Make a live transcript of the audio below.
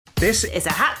This is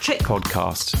a hat trick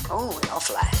podcast. Oh,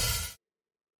 lovely.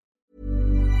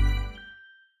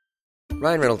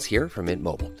 Ryan Reynolds here from Mint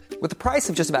Mobile. With the price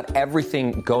of just about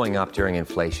everything going up during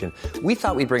inflation, we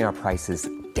thought we'd bring our prices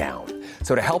down.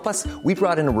 So to help us, we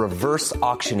brought in a reverse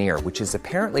auctioneer, which is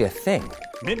apparently a thing.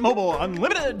 Mint Mobile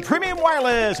Unlimited Premium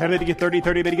Wireless. How to get 30,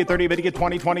 30, bit to get 30, bit to get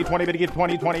 20, 20, 20, bit to get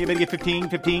 20, 20, bit to get 15,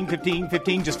 15, 15,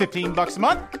 15, just $15 a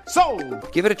month?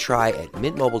 Sold! Give it a try at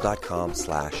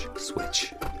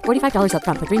mintmobile.com/switch. $45 up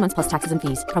front for 3 months plus taxes and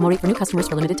fees. Promo rate for new customers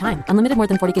for limited time. Unlimited more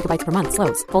than 40 gigabytes per month.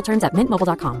 Slows full terms at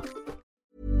mintmobile.com.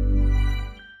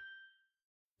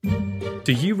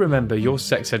 Do you remember your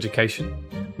sex education?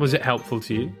 Was it helpful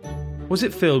to you? Was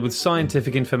it filled with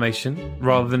scientific information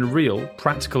rather than real,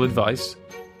 practical advice?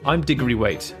 I'm Diggory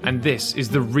Waite, and this is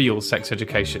The Real Sex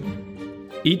Education.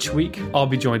 Each week, I'll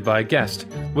be joined by a guest.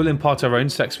 We'll impart our own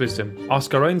sex wisdom,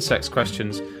 ask our own sex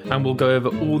questions, and we'll go over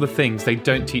all the things they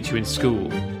don't teach you in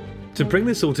school. To bring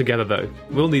this all together, though,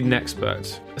 we'll need an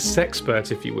expert, a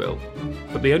sexpert, if you will.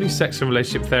 But the only sex and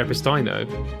relationship therapist I know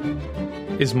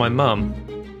is my mum.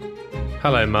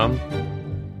 Hello, Mum.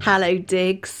 Hello,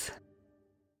 Diggs.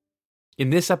 In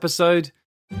this episode,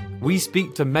 we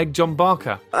speak to Meg-John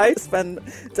Barker. I spent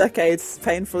decades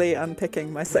painfully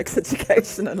unpicking my sex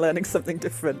education and learning something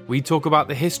different. We talk about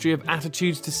the history of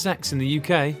attitudes to sex in the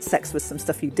UK. Sex was some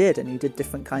stuff you did, and you did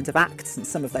different kinds of acts, and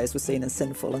some of those were seen as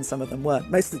sinful and some of them weren't.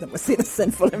 Most of them were seen as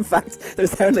sinful. In fact, there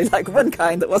was only like one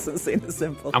kind that wasn't seen as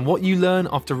sinful. And what you learn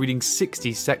after reading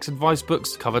 60 sex advice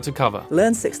books cover to cover.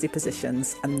 Learn 60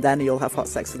 positions and then you'll have hot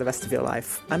sex for the rest of your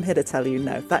life. I'm here to tell you,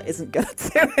 no, that isn't going to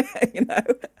do it, you know.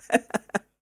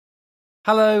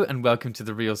 Hello and welcome to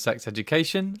The Real Sex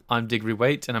Education. I'm Diggory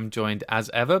Waite and I'm joined as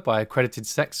ever by accredited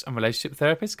sex and relationship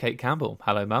therapist Kate Campbell.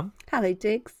 Hello, Mum. Hello,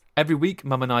 Diggs. Every week,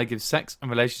 Mum and I give sex and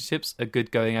relationships a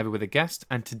good going over with a guest,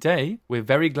 and today we're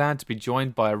very glad to be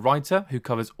joined by a writer who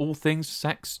covers all things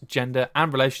sex, gender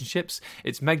and relationships.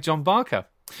 It's Meg-John Barker.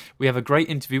 We have a great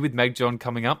interview with Meg-John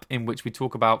coming up in which we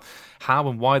talk about how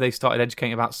and why they started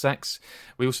educating about sex.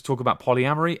 We also talk about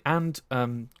polyamory and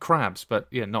crabs, but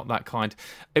yeah, not that kind.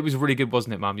 It was really good,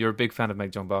 wasn't it, Mum? You're a big fan of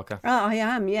Meg-John Barker. Oh, I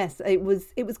am, yes. It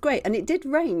was great, and it did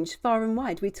range far and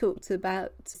wide. We talked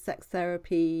about sex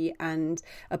therapy and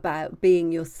about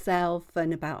being yourself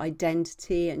and about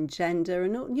identity and gender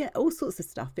and all sorts of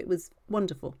stuff. It was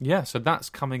wonderful. Yeah, so that's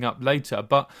coming up later,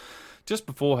 but just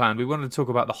beforehand, we wanted to talk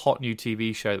about the hot new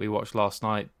TV show that we watched last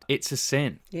night, It's a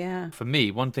Sin. Yeah. For me,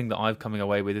 one thing that I'm coming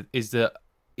away with is that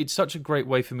it's such a great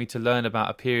way for me to learn about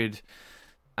a period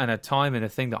and a time and a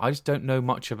thing that I just don't know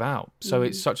much about. So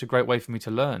it's such a great way for me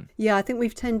to learn. Yeah, I think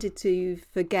we've tended to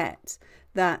forget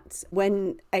that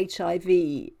when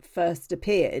HIV first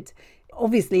appeared,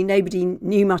 obviously nobody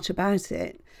knew much about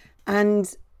it.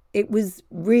 And it was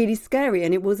really scary,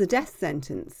 and it was a death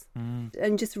sentence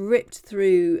and just ripped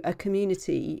through a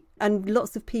community, and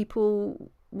lots of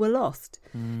people were lost.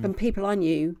 And people I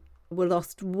knew were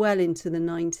lost well into the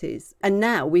 90s. And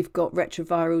now we've got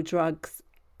retroviral drugs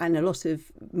and a lot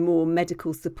of more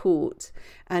medical support,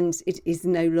 and it is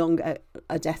no longer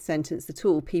a death sentence at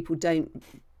all. People don't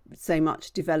so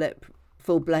much develop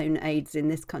full-blown AIDS in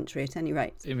this country, at any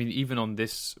rate. I mean, even on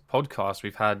this podcast,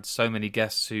 we've had so many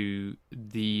guests who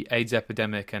the AIDS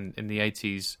epidemic and in the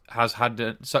 80s has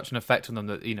had such an effect on them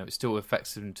that, you know, it still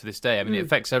affects them to this day. I mean, it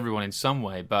affects everyone in some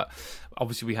way, but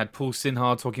obviously we had Paul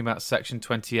Sinha talking about Section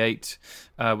 28,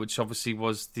 which obviously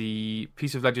was the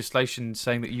piece of legislation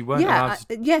saying that you weren't allowed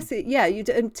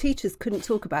to... Teachers couldn't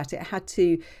talk about it.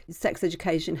 Sex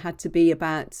education had to be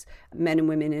about men and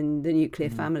women in the nuclear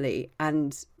family,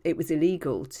 and it was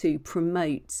illegal to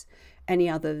promote any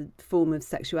other form of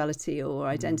sexuality or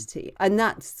identity. And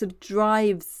that sort of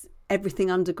drives everything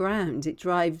underground. It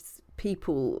drives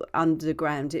people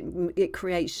underground. It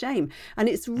creates shame. And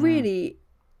it's really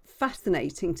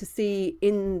fascinating to see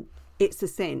in It's a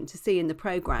Sin, to see in the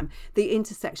programme the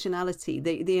intersectionality,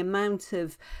 the amount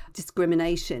of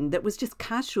discrimination that was just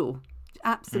casual.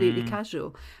 Absolutely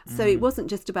casual. So it wasn't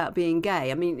just about being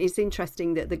gay. I mean, it's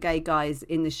interesting that the gay guys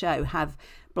in the show have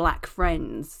black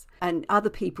friends and other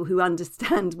people who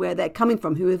understand where they're coming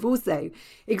from, who have also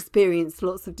experienced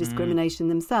lots of discrimination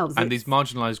themselves. And these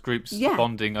marginalised groups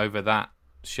bonding over that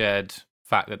shared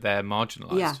fact that they're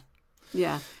marginalised.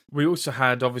 Yeah. We also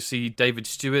had, obviously, David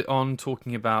Stewart on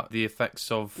talking about the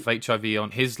effects of HIV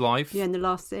on his life. Yeah, in the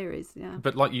last series, yeah.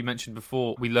 But like you mentioned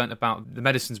before, we learnt about the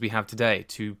medicines we have today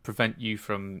to prevent you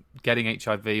from getting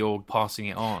HIV or passing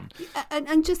it on.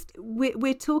 And just,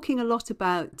 we're talking a lot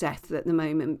about death at the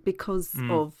moment because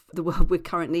of the world we're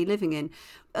currently living in.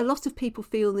 A lot of people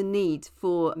feel the need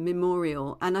for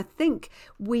memorial, and I think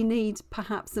we need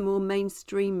perhaps a more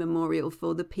mainstream memorial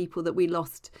for the people that we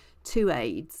lost to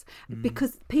AIDS,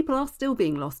 because people are still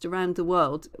being lost around the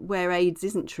world where AIDS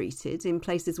isn't treated, in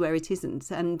places where it isn't,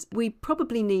 and we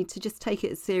probably need to just take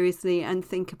it seriously and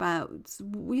think about,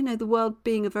 the world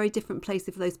being a very different place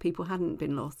if those people hadn't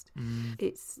been lost.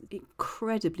 It's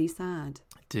incredibly sad.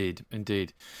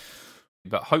 Indeed.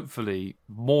 But hopefully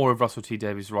more of Russell T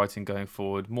Davies' writing going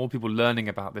forward, more people learning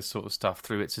about this sort of stuff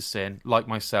through It's a Sin, like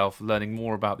myself, learning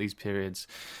more about these periods.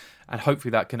 And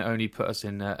hopefully that can only put us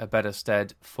in a better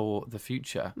stead for the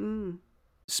future.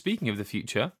 Speaking of the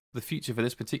future for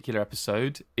this particular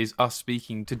episode is us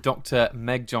speaking to Dr.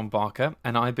 Meg-John Barker,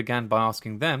 and I began by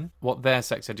asking them what their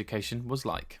sex education was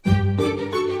like.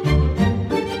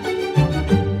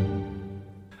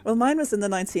 Well, mine was in the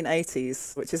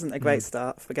 1980s, which isn't a great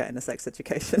start for getting a sex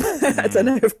education. I don't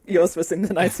know if yours was in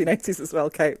the 1980s as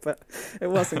well, Kate, but it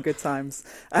wasn't good times.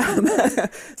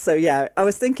 So, yeah, I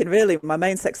was thinking, really, my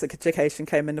main sex education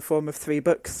came in the form of 3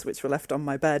 books, which were left on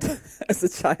my bed as a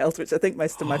child, which I think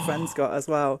most of my friends got as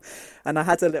well. And I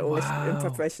had a little, in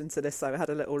preparation to this, I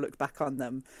had a little look back on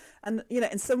them. And,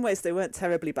 in some ways, they weren't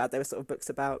terribly bad. They were sort of books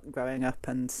about growing up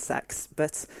and sex,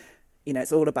 but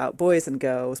it's all about boys and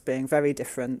girls being very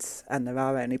different, and there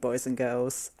are only boys and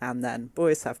girls, and then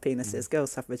boys have penises,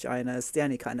 girls have vaginas. The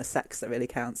only kind of sex that really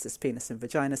counts is penis and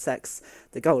vagina sex.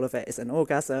 The goal of it is an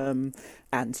orgasm,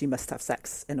 and you must have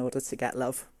sex in order to get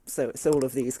love. So it's all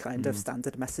of these kind of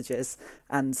standard messages.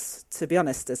 And to be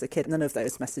honest, as a kid, none of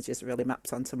those messages really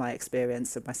mapped onto my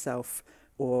experience of myself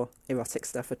or erotic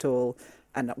stuff at all.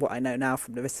 And what I know now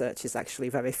from the research is actually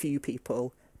very few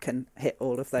people can hit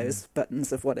all of those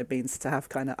buttons of what it means to have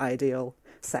kind of ideal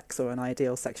sex or an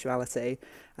ideal sexuality.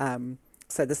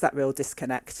 So there's that real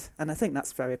disconnect. And I think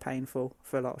that's very painful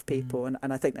for a lot of people. And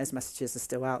I think those messages are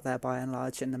still out there by and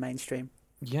large in the mainstream.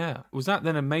 Yeah. Was that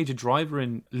then a major driver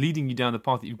in leading you down the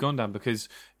path that you've gone down? Because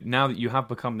now that you have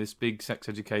become this big sex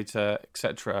educator,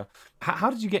 etc., how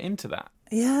did you get into that?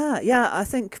 Yeah, I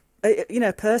think,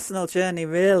 personal journey,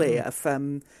 really, of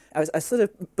I was sort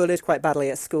of bullied quite badly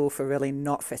at school for really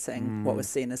not fitting what was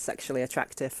seen as sexually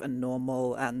attractive and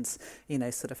normal, and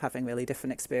sort of having really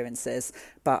different experiences.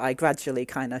 But I gradually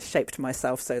kind of shaped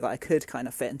myself so that I could kind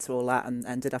of fit into all that, and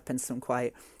ended up in some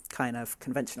quite kind of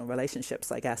conventional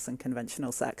relationships, I guess, and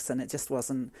conventional sex, and it just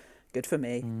wasn't good for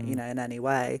me, in any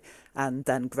way. And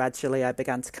then gradually I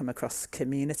began to come across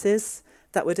communities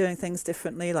that were doing things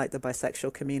differently, like the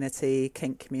bisexual community,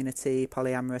 kink community,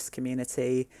 polyamorous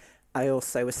community. I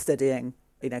also was studying,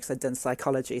 because I'd done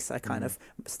psychology, so I kind of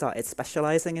started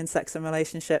specialising in sex and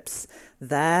relationships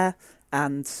there,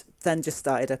 and then just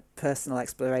started a personal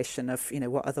exploration of,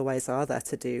 what other ways are there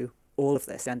to do all of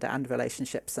this, gender and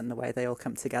relationships, and the way they all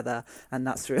come together. And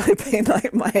that's really been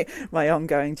like my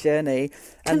ongoing journey.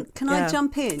 Can I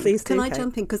jump in? Please do, Can I Kate.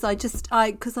 jump in? Because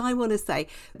I want to say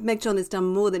Meg-John has done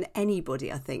more than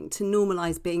anybody, I think, to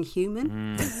normalise being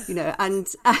human. And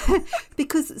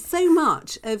because so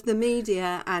much of the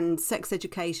media and sex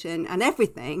education and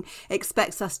everything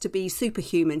expects us to be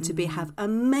superhuman, to have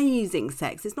amazing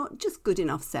sex. It's not just good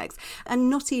enough sex, and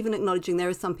not even acknowledging there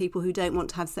are some people who don't want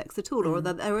to have sex at all, or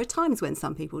that there are times when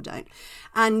some people don't.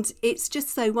 And it's just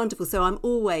so wonderful. So I'm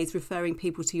always referring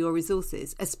people to your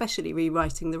resources, especially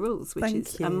Rewriting the Rules, which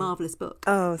is a marvellous book.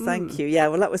 Oh, thank you. Yeah,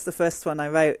 well, that was the first one I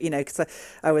wrote, because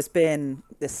I was being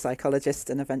this psychologist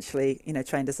and eventually,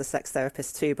 trained as a sex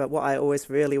therapist too. But what I always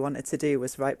really wanted to do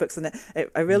was write books. And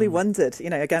I really wondered,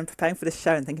 again, preparing for this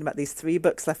show and thinking about these 3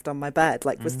 books left on my bed,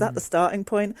 like, was that the starting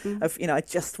point of, I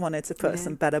just wanted to put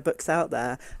some better books out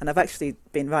there. And I've actually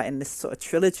been writing this sort of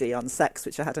trilogy on sex,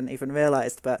 which I hadn't even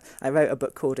realised, but I wrote a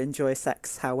book called Enjoy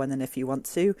Sex, How, When and If You Want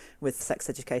To, with sex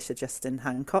educator Justin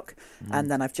Hancock. And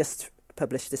then I've just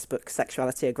published this book,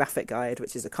 Sexuality, A Graphic Guide,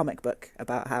 which is a comic book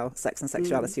about how sex and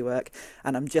sexuality work.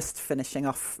 And I'm just finishing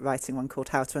off writing one called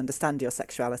How to Understand Your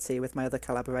Sexuality with my other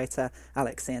collaborator,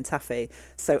 Alex Ian Taffy.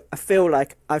 So I feel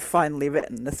like I've finally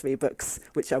written the 3 books,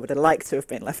 which I would have liked to have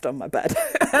been left on my bed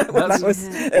when I was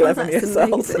 11 years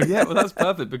old. Yeah, well, that's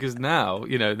perfect, because now,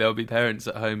 there'll be parents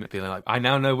at home feeling like, I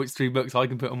now know which 3 books I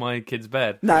can put on my kid's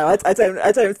bed. No, I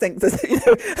don't think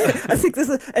that, I think there's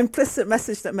an implicit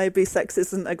message that maybe sex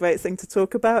isn't a great thing to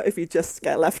talk about if you just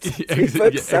get left to read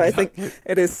books. So I think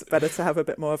it is better to have a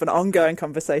bit more of an ongoing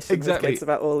conversation with kids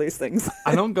about all these things.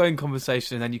 An ongoing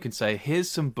conversation, and then you can say,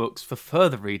 here's some books for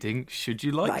further reading, should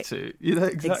you like to?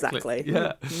 Exactly.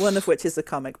 Yeah. One of which is a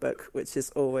comic book, which is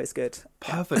always good.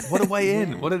 Perfect. What a way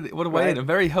in. What a way in. And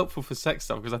very helpful for sex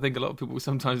stuff, because I think a lot of people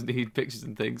sometimes need pictures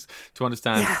and things to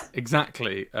understand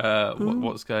exactly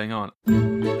what's going on.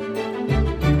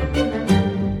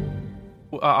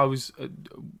 I was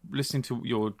listening to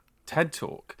your TED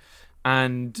Talk,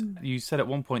 and you said at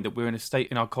one point that we're in a state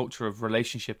in our culture of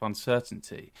relationship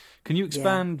uncertainty. Can you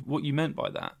expand what you meant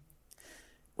by that?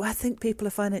 Well, I think people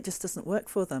are finding it just doesn't work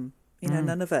for them.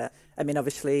 None of it. I mean,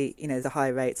 obviously, the high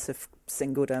rates of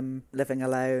singledom, living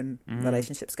alone,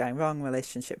 relationships going wrong,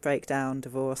 relationship breakdown,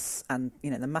 divorce, and,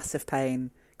 the massive pain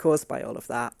caused by all of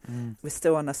that. We're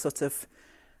still on a sort of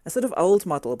old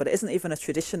model, but it isn't even a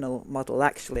traditional model,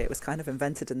 actually. It was kind of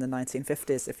invented in the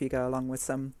 1950s, if you go along with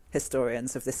some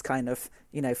historians, of this kind of,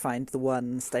 find the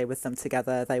one, stay with them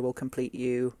together, they will complete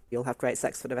you, you'll have great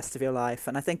sex for the rest of your life.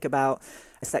 And I think about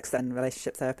a sex and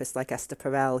relationship therapist like Esther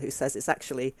Perel, who says it's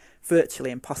actually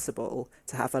virtually impossible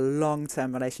to have a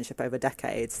long-term relationship over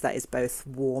decades that is both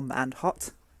warm and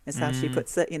hot, is how she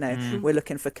puts it. We're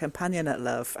looking for companionate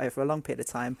love over a long period of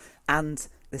time and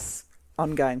this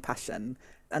ongoing passion.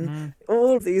 And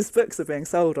all of these books are being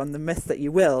sold on the myth that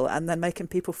you will, and then making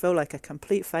people feel like a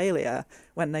complete failure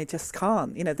when they just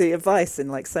can't. The advice in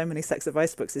like so many sex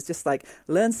advice books is just like,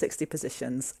 learn 60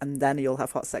 positions and then you'll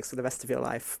have hot sex for the rest of your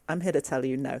life. I'm here to tell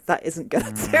you, no, that isn't going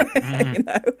to do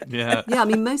it. Yeah. I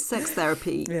mean, most sex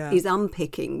therapy is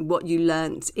unpicking what you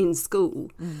learnt in school.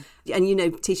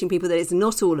 And, teaching people that it's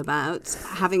not all about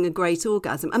having a great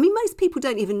orgasm. I mean, most people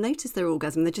don't even notice their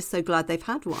orgasm. They're just so glad they've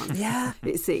had one. Yeah.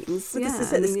 It seems. But this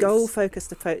is it, this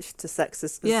goal-focused approach to sex,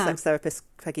 as sex therapist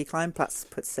Peggy Kleinplatz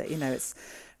puts it.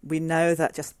 We know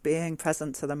that just being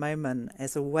present to the moment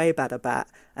is a way better bet.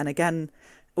 And again,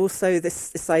 also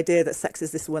this idea that sex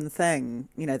is this one thing,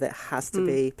 that has to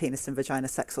be penis and vagina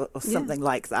sex or something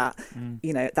like that.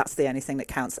 That's the only thing that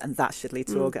counts, and that should lead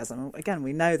to orgasm. Again,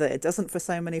 we know that it doesn't for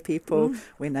so many people.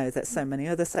 We know that so many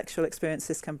other sexual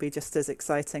experiences can be just as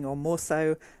exciting or more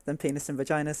so than penis and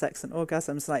vagina sex and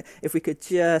orgasms. Like, if we could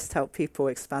just help people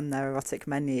expand their erotic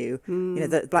menu.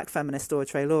 The black feminist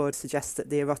Audre Lorde suggests that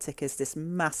the erotic is this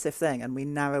massive thing, and we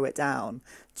narrow it down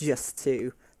just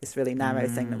to this really narrow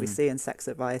thing that we see in sex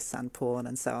advice and porn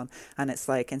and so on. And it's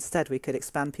like, instead we could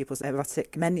expand people's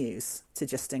erotic menus to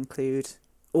just include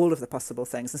all of the possible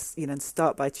things, and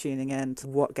start by tuning in to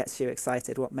what gets you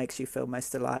excited, what makes you feel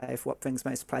most alive, what brings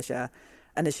most pleasure.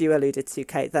 And as you alluded to,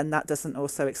 Kate, then that doesn't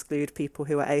also exclude people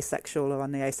who are asexual or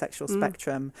on the asexual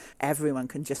spectrum. Everyone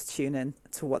can just tune in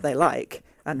to what they like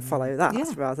and follow that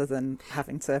rather than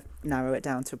having to narrow it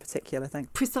down to a particular thing.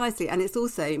 Precisely. And it's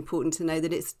also important to know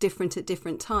that it's different at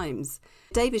different times.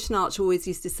 David Schnarch always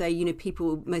used to say,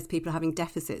 most people are having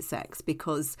deficit sex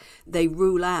because they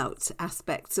rule out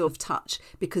aspects of touch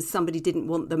because somebody didn't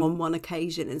want them on one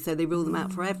occasion, and so they rule them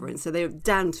out forever. And so they're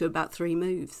down to about 3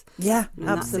 moves. Yeah,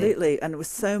 absolutely. And with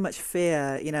so much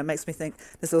fear, it makes me think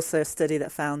there's also a study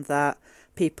that found that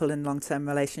people in long-term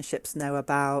relationships know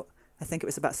about, I think it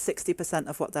was about 60%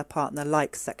 of what their partner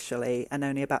likes sexually and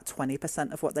only about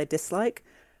 20% of what they dislike,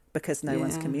 because no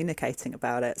one's communicating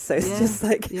about it. So it's just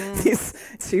like these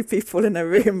two people in a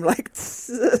room, like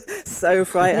so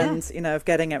frightened, of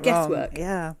getting it wrong. Guesswork.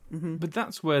 Yeah. But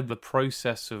that's where the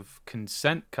process of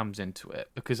consent comes into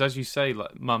it. Because as you say,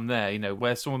 like Mum there,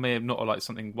 where someone may have not liked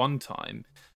something one time,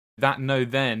 that no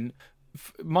then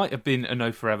might have been a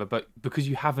no forever, but because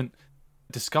you haven't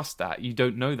discussed that, you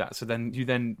don't know that. So then you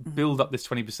build up this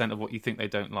 20% of what you think they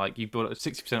don't like, you build up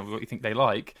 60% of what you think they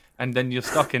like, and then you're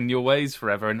stuck in your ways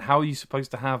forever. And how are you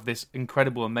supposed to have this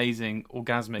incredible, amazing,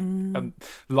 orgasmic,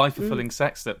 life-fulfilling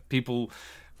sex that people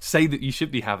say that you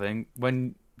should be having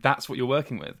when that's what you're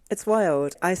working with? It's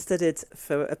wild. I studied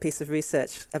for a piece of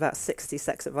research about 60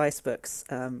 sex advice books.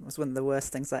 It was one of the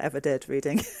worst things I ever did,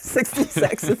 reading 60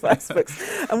 sex advice books.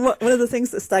 And one of the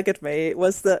things that staggered me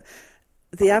was that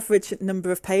the average number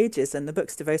of pages in the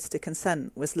books devoted to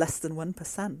consent was less than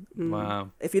 1%.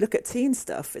 Wow. If you look at teen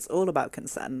stuff, it's all about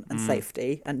consent and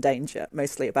safety and danger,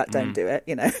 mostly about don't do it,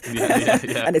 Yeah.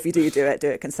 And if you do it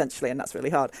consensually, and that's really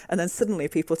hard. And then suddenly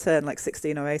people turn like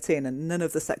 16 or 18 and none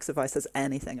of the sex advice has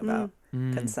anything about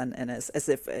consent in it, as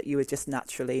if you would just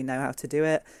naturally know how to do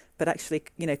it. But actually,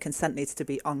 consent needs to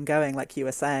be ongoing, like you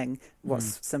were saying. What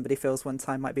somebody feels one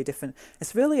time might be different.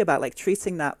 It's really about like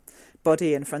treating that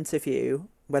body in front of you,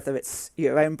 whether it's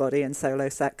your own body in solo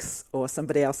sex or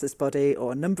somebody else's body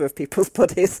or a number of people's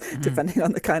bodies, depending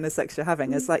on the kind of sex you're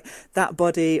having. It's like that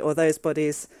body or those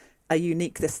bodies are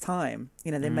unique this time.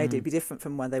 You know, they may be different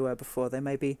from when they were before. They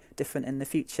may be different in the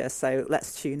future. So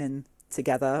let's tune in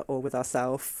together or with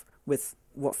ourselves with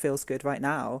what feels good right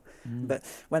now. But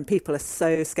when people are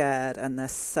so scared and they're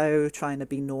so trying to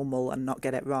be normal and not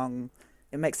get it wrong,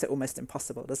 it makes it almost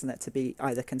impossible, doesn't it, to be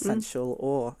either consensual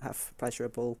or have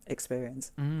pleasurable experience.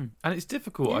 And it's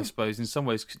difficult, I suppose, in some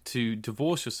ways to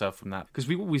divorce yourself from that, because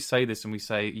we always say this and we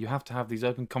say you have to have these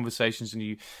open conversations and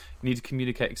you need to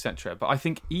communicate, etc. But I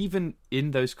think even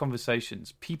in those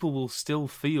conversations, people will still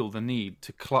feel the need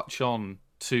to clutch on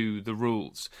to the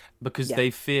rules because they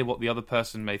fear what the other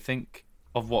person may think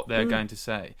of what they're going to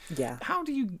say. Yeah. How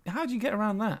do you get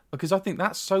around that? Because I think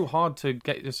that's so hard to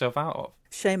get yourself out of.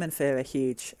 Shame and fear are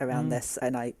huge around this,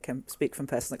 and I can speak from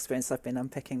personal experience. I've been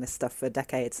unpicking this stuff for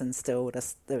decades, and still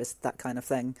there is that kind of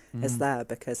thing is there,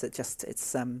 because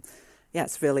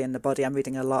it's really in the body. I'm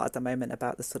reading a lot at the moment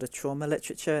about the sort of trauma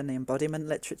literature and the embodiment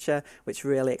literature, which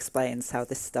really explains how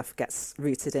this stuff gets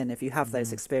rooted in. If you have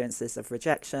those experiences of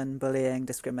rejection, bullying,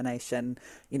 discrimination,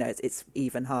 you know, it's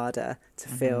even harder to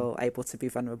feel able to be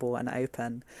vulnerable and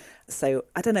open. So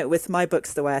I don't know, with my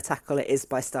books, the way I tackle it is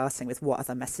by starting with what are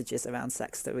the messages around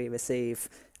sex that we receive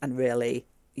and really,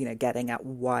 you know, getting at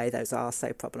why those are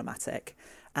so problematic.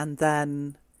 And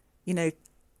then, you know,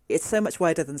 it's so much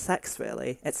wider than sex,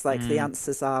 really. It's like the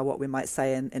answers are what we might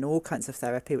say in all kinds of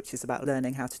therapy, which is about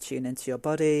learning how to tune into your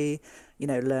body, you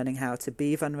know, learning how to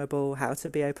be vulnerable, how to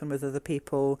be open with other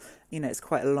people. You know, it's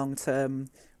quite a long-term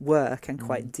work and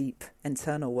quite deep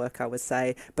internal work, I would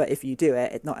say. But if you do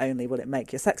it, not only will it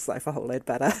make your sex life a whole load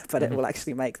better, but it will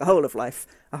actually make the whole of life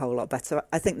a whole lot better.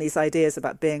 I think these ideas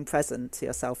about being present to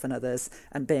yourself and others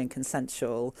and being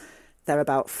consensual, they're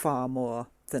about far more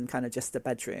than kind of just the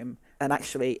bedroom. And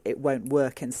actually, it won't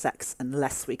work in sex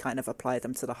unless we kind of apply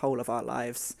them to the whole of our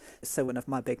lives. So one of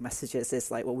my big messages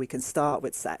is like, well, we can start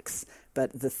with sex,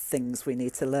 but the things we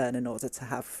need to learn in order to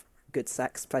have good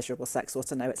sex, pleasurable sex, or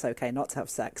to know it's okay not to have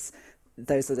sex,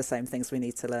 those are the same things we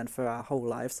need to learn for our whole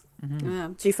lives. Yeah.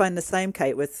 Do you find the same,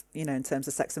 Kate, with, you know, in terms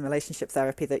of sex and relationship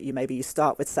therapy, that you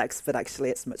start with sex, but actually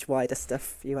it's much wider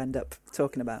stuff you end up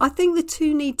talking about? I think the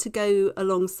two need to go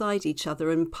alongside each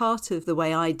other, and part of the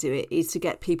way I do it is to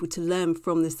get people to learn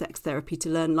from the sex therapy, to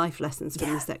learn life lessons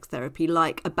from the sex therapy,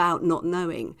 like about not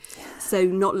knowing. So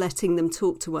not letting them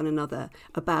talk to one another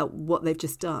about what they've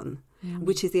just done.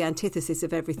 Which is the antithesis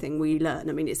of everything we learn.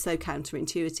 I mean, it's so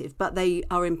counterintuitive, but they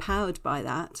are empowered by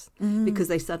that because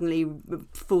they suddenly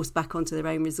force back onto their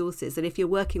own resources. And if you're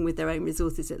working with their own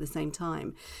resources at the same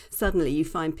time, suddenly you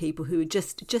find people who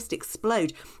just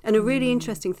explode. And a really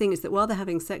interesting thing is that while they're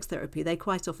having sex therapy, they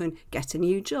quite often get a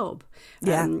new job,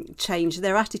 change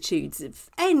their attitudes,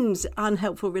 end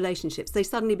unhelpful relationships. They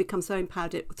suddenly become so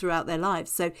empowered throughout their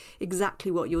lives. So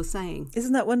exactly what you're saying.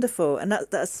 Isn't that wonderful? And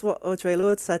that's what Audre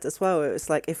Lorde said as well. It was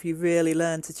like, if you really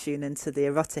learn to tune into the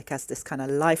erotic as this kind of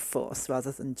life force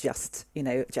rather than just, you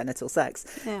know, genital sex.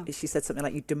 Yeah. She said something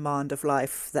like, you demand of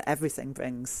life that everything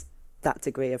brings that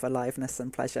degree of aliveness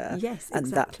and pleasure. Yes, and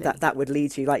exactly. that would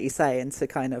lead you, like you say, into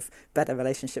kind of better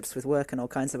relationships with work and all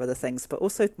kinds of other things, but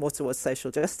also more towards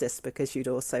social justice, because you'd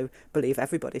also believe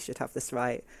everybody should have this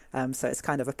right. So it's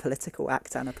kind of a political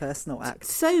act and a personal act.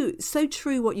 So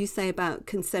true what you say about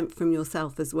consent from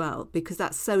yourself as well, because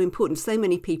that's so important. So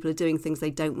many people are doing things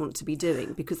they don't want to be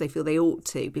doing because they feel they ought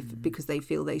to, because they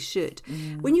feel they should.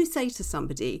 When you say to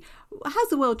somebody, how's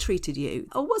the world treated you?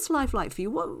 Or what's life like for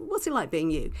you? What's it like being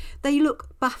you? They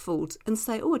look baffled and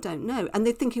say, oh, I don't know. And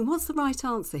they're thinking, what's the right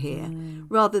answer here?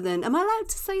 Rather than, am I allowed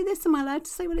to say this? Am I allowed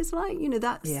to say what it's like? You know,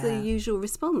 that's the usual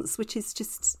response, which is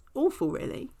just awful,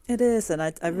 really. It is. And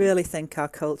I really think our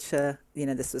culture, you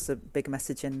know, this was a big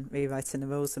message in rewriting the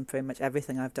rules, and pretty much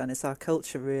everything I've done, is our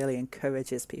culture really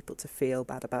encourages people to feel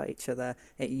bad about each other.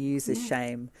 It uses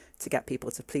shame to get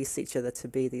people to police each other, to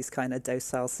be these kind of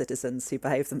docile citizens who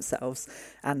behave themselves.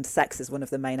 And sex is one of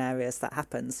the main areas that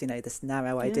happens, you know, this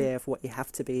narrow idea of what you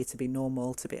have to be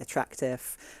normal, to be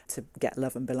attractive, to get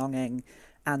love and belonging.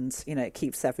 And, you know, it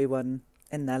keeps everyone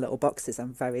in their little boxes.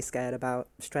 I'm very scared about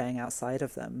straying outside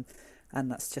of them,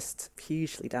 and that's just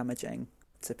hugely damaging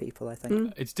to people, I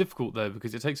think. It's difficult though,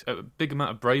 because it takes a big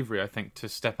amount of bravery, I think, to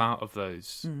step out of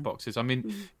those boxes. I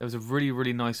mean, there was a really,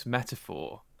 really nice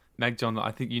metaphor, Meg-John, that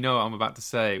I think you know what I'm about to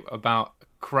say, about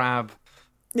crab.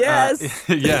 Yes.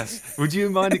 Yes. Would you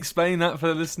mind explaining that for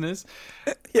the listeners?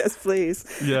 Yes, please.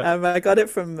 Yeah. I got it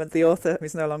from the author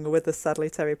who's no longer with us, sadly,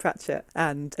 Terry Pratchett.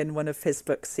 And in one of his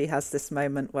books, he has this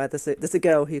moment where there's a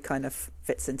girl who kind of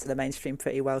fits into the mainstream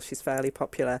pretty well. She's fairly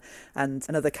popular. And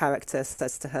another character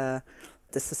says to her,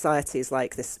 The society is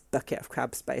like this bucket of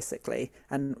crabs, basically.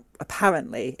 And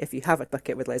apparently, if you have a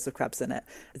bucket with loads of crabs in it,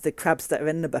 the crabs that are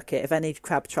in the bucket, if any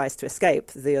crab tries to escape,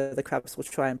 the other crabs will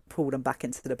try and pull them back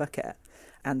into the bucket.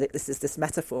 And this is this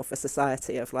metaphor for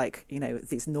society of like, you know,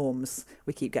 these norms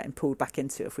we keep getting pulled back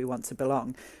into if we want to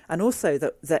belong. And also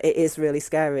that it is really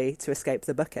scary to escape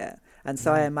the bucket. And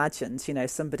so I imagined, you know,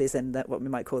 somebody's in that what we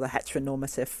might call the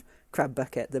heteronormative crab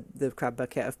bucket, the crab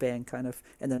bucket of being kind of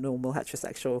in a normal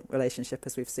heterosexual relationship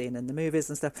as we've seen in the movies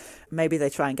and stuff. Maybe they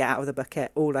try and get out of the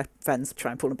bucket. All their friends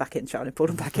try and pull them back in, try and pull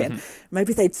them back in.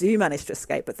 Maybe they do manage to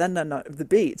escape, but then they're not at the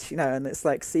beach, you know, and it's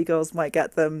like seagulls might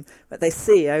get them. But they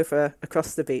see over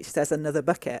across the beach there's another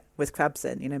bucket with crabs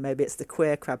in. You know, maybe it's the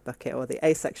queer crab bucket or the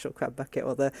asexual crab bucket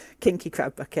or the kinky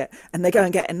crab bucket, and they go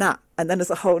and get in that. And then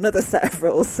there's a whole other set of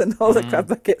rules, and all the crab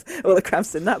buckets, all the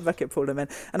crabs in that bucket pull them in.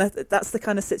 And that's the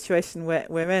kind of situation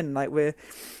we're in. Like, we're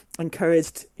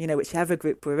encouraged, you know, whichever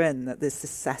group we're in, that there's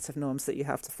this set of norms that you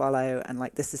have to follow, and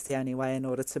like this is the only way in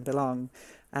order to belong.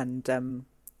 And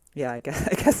I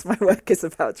guess my work is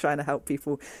about trying to help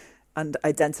people and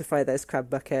identify those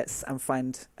crab buckets and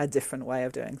find a different way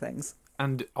of doing things.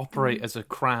 And operate as a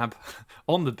crab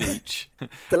on the beach.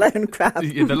 The lone crab.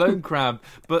 Yeah, the lone crab.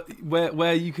 But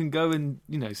where you can go and,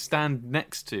 you know, stand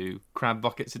next to crab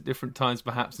buckets at different times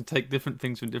perhaps and take different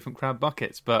things from different crab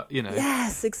buckets. But, you know.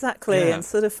 Yes, exactly. Yeah. And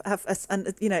sort of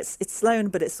and, you know, it's lone,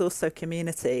 but it's also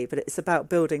community. But it's about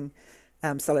building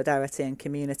solidarity and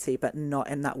community, but not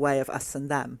in that way of us and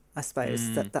them, I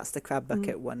suppose. That's the crab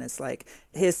bucket one. Is like,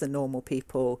 here's the normal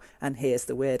people and here's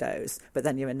the weirdos, but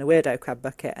then you're in the weirdo crab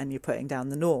bucket and you're putting down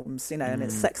the norms, you know. And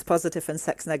it's sex positive and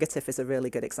sex negative is a really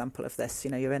good example of this.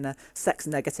 You know, you're in a sex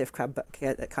negative crab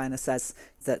bucket that kind of says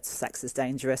that sex is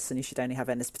dangerous and you should only have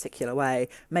it in this particular way.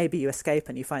 Maybe you escape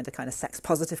and you find a kind of sex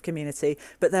positive community,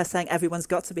 but they're saying everyone's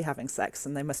got to be having sex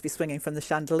and they must be swinging from the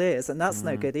chandeliers, and that's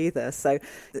no good either. So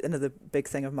another big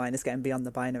thing of mine is getting beyond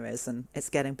the binaries, and it's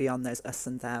getting beyond those us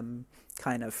and them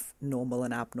kind of normal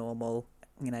and abnormal,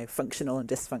 you know, functional and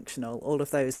dysfunctional, all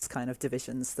of those kind of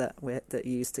divisions that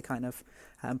use to kind of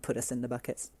put us in the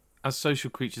buckets. As social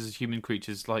creatures, as human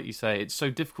creatures, like you say, it's so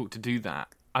difficult to do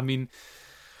that. I mean,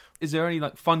 is there any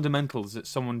like fundamentals that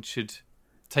someone should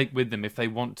take with them if they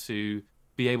want to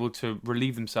be able to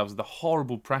relieve themselves of the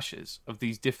horrible pressures of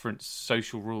these different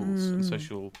social rules and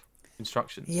social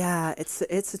instructions? Yeah, it's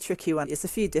a tricky one. It's a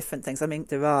few different things. I mean,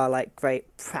 there are like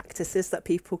great practices that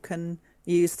people can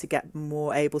use to get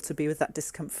more able to be with that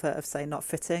discomfort of, say, not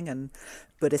fitting, and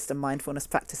Buddhist and mindfulness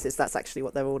practices, that's actually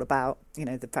what they're all about, you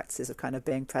know, the practices of kind of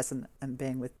being present and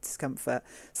being with discomfort.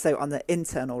 So on the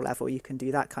internal level you can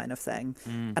do that kind of thing,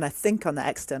 and I think on the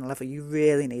external level you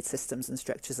really need systems and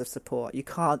structures of support. You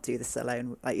can't do this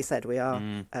alone. Like you said, we are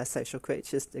social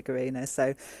creatures, you know,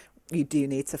 so you do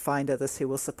need to find others who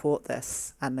will support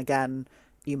this. And again,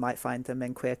 you might find them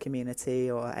in queer community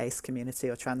or ace community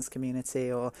or trans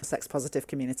community or sex positive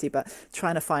community, but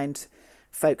trying to find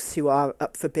folks who are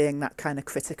up for being that kind of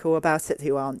critical about it,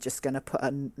 who aren't just going to put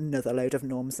another load of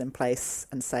norms in place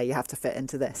and say you have to fit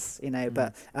into this, you know,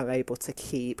 but are able to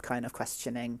keep kind of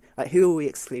questioning, like, who are we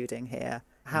excluding here?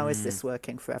 How is this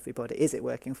working for everybody? Is it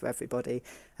working for everybody?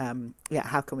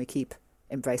 How can we keep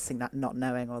embracing that not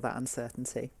knowing or that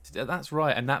uncertainty? That's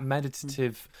right. And that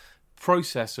meditative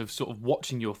process of sort of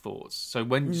watching your thoughts. So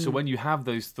when you have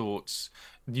those thoughts,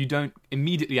 you don't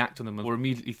immediately act on them or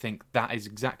immediately think that is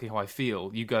exactly how I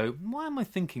feel. You go, why am I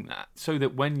thinking that? So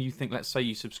that when you think, let's say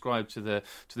you subscribe to the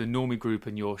normie group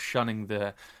and you're shunning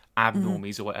the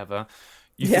abnormies or whatever,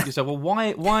 you think to yourself, well,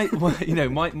 why you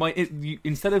know,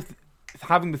 instead of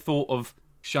having the thought of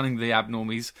shunning the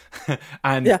abnormies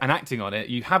and acting on it,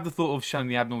 you have the thought of shunning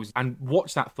the abnormies and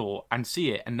watch that thought and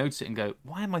see it and notice it and go,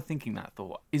 why am I thinking that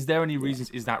thought? Is there any reasons?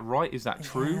 Is that right? Is that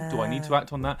true? Do I need to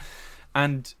act on that?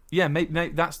 And maybe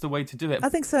that's the way to do it. I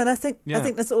think so, and I think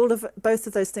there's all of both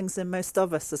of those things in most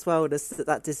of us as well. There's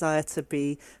that desire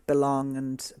to belong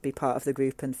and be part of the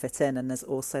group and fit in, and there's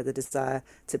also the desire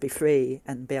to be free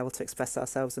and be able to express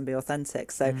ourselves and be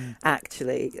authentic. So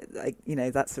actually, like, you know,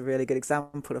 that's a really good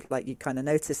example of, like, you kind of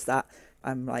notice that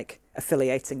I'm like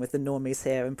affiliating with the normies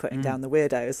here and putting down the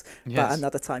weirdos, but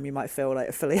another time you might feel like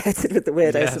affiliated with the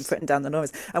weirdos and putting down the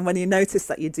normies. And when you notice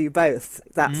that you do both,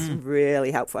 that's really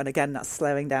helpful. And again, that's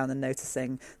slowing down and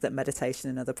noticing that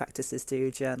meditation and other practices do,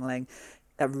 journaling,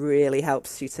 that really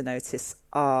helps you to notice,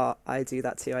 I do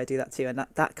that too, and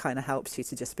that kind of helps you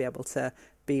to just be able to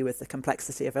be with the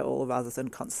complexity of it all, rather than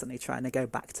constantly trying to go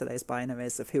back to those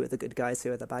binaries of who are the good guys,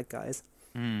 who are the bad guys.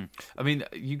 I mean,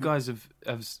 you guys have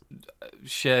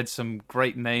shared some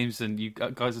great names, and you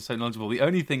guys are so knowledgeable. The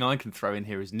only thing I can throw in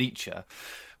here is Nietzsche,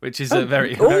 which is a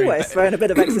very always throwing a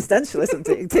bit of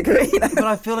existentialism, Tiggery. But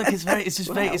I feel like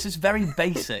it's just very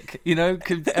basic, you know.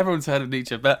 'Cause everyone's heard of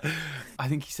Nietzsche, but I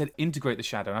think he said integrate the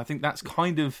shadow, and I think that's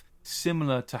kind of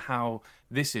similar to how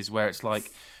this is, where it's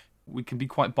like we can be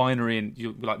quite binary, and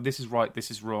you'll be like, this is right,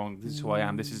 this is wrong, this is who I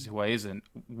am, this is who I isn't.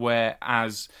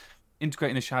 Whereas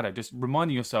integrating the shadow, just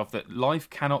reminding yourself that life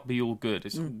cannot be all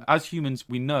good. As humans,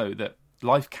 we know that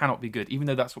life cannot be good, even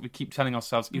though that's what we keep telling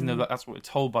ourselves, even though that's what we're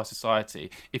told by society.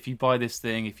 If you buy this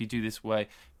thing, if you do this way,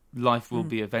 life will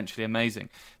be eventually amazing.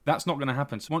 That's not going to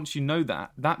happen. So once you know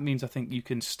that, that means I think you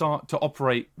can start to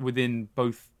operate within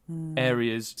both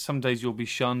areas. Some days you'll be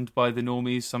shunned by the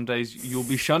normies, some days you'll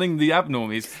be shunning the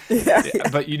abnormies.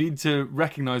 But you need to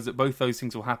recognise that both those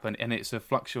things will happen, and it's a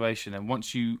fluctuation. And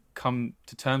once you come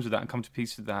to terms with that and come to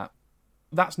peace with that,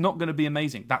 that's not going to be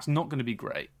amazing. That's not going to be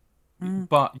great.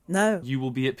 But no, you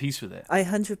will be at peace with it. I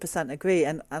 100% agree.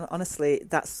 And honestly,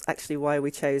 that's actually why we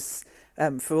chose,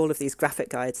 for all of these graphic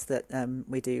guides that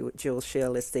we do, Jules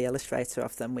Scheel is the illustrator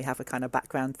of them. We have a kind of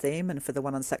background theme. And for the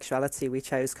one on sexuality, we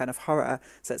chose kind of horror.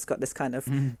 So it's got this kind of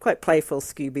quite playful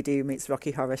Scooby-Doo meets Rocky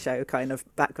Horror Show kind of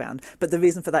background. But the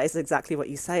reason for that is exactly what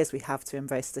you say, is we have to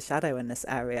embrace the shadow in this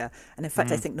area. And in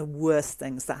fact, I think the worst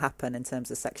things that happen in terms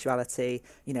of sexuality,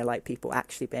 you know, like people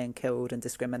actually being killed and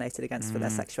discriminated against for their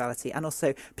sexuality, and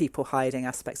also people hiding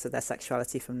aspects of their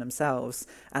sexuality from themselves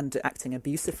and acting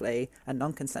abusively and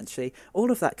non-consensually,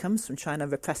 all of that comes from trying to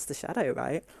repress the shadow,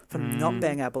 right? From not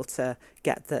being able to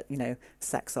get that, you know,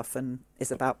 sex often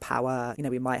is about power. You know,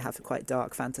 we might have quite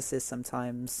dark fantasies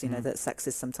sometimes, you know, that sex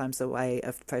is sometimes a way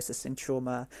of processing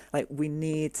trauma. Like, we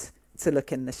need to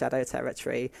look in the shadow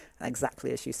territory,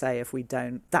 exactly as you say. If we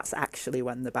don't, that's actually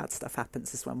when the bad stuff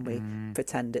happens, is when we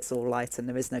pretend it's all light and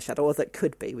there is no shadow, or that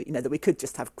could be, you know, that we could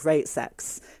just have great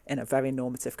sex in a very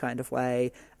normative kind of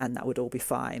way and that would all be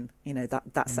fine. You know,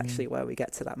 that's actually where we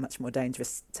get to that much more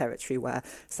dangerous territory where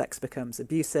sex becomes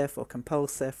abusive or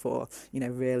compulsive or, you know,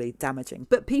 really damaging.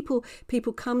 But people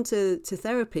come to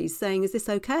therapy saying, is this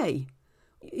okay?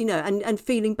 You know, and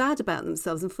feeling bad about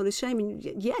themselves and full of shame. And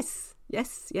yes,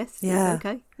 yeah,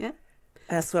 okay, yeah.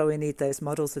 That's why we need those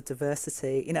models of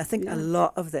diversity. You know, I think a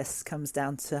lot of this comes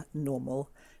down to normal.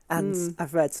 And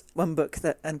I've read one book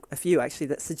and a few actually,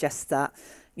 that suggests that,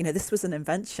 you know, this was an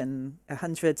invention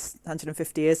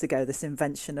 150 years ago, this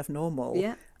invention of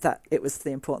normal, that it was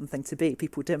the important thing to be.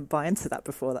 People didn't buy into that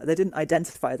before that. They didn't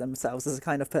identify themselves as a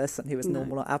kind of person who was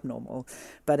normal or abnormal.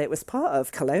 But it was part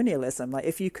of colonialism. Like,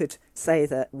 if you could say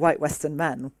that white Western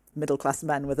men, middle-class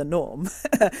men, were the norm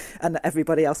and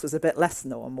everybody else was a bit less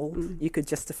normal, you could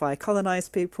justify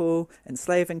colonized people,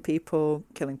 enslaving people,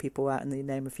 killing people out in the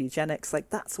name of eugenics. Like,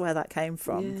 that's where that came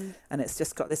from. And it's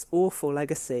just got this awful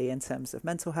legacy in terms of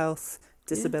mental health,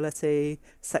 disability,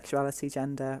 sexuality,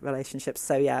 gender, relationships.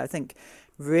 So I think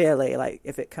really, like,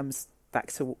 if it comes back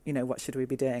to, you know, what should we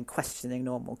be doing? Questioning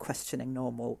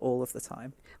normal all of the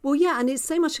time. Well, yeah, and it's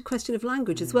so much a question of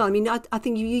language as well. I mean, I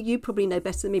think you probably know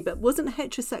better than me, but wasn't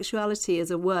heterosexuality as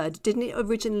a word, didn't it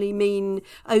originally mean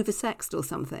oversexed or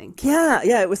something? Yeah,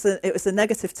 it was a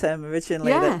negative term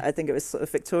originally. That I think it was sort of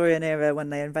Victorian era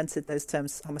when they invented those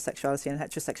terms, homosexuality and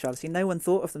heterosexuality. No one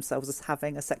thought of themselves as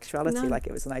having a sexuality, like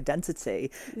it was an identity.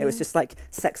 It was just like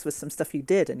sex was some stuff you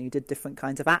did, and you did different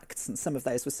kinds of acts, and some of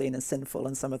those were seen as sinful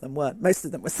and some of them weren't. Most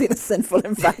of them were seen as sinful.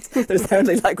 In fact, there's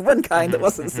only like one kind that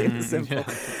wasn't seen as sinful.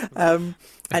 And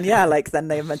like then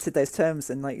they invented those terms,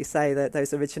 and like you say, that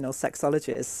those original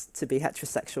sexologies, to be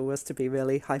heterosexual was to be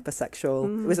really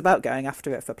hypersexual. It was about going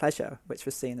after it for pleasure, which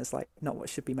was seen as like not what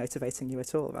should be motivating you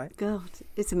at all, right? God,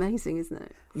 it's amazing, isn't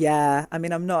it? Yeah, I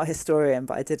mean, I'm not a historian,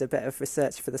 but I did a bit of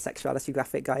research for the sexuality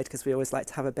graphic guide, because we always like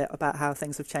to have a bit about how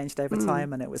things have changed over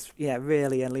time, and it was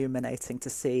really illuminating to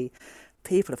see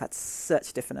people have had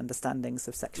such different understandings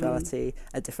of sexuality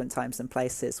at different times and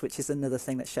places, which is another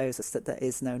thing that shows us that there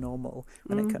is no normal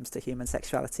when it comes to human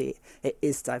sexuality. It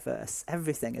is diverse.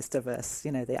 Everything is diverse.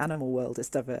 You know, the animal world is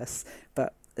diverse,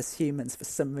 but as humans, for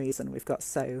some reason, we've got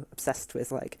so obsessed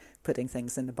with like putting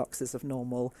things in the boxes of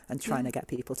normal and trying to get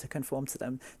people to conform to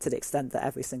them, to the extent that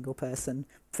every single person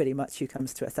pretty much who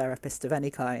comes to a therapist of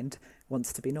any kind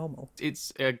wants to be normal.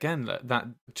 It's, again, that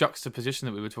juxtaposition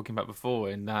that we were talking about before,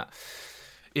 in that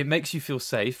it makes you feel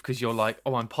safe because you're like,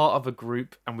 oh, I'm part of a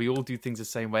group and we all do things the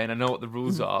same way and I know what the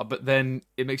rules are. But then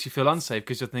it makes you feel unsafe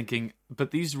because you're thinking,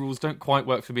 but these rules don't quite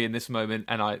work for me in this moment,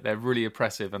 and they're really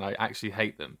oppressive and I actually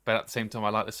hate them. But at the same time, I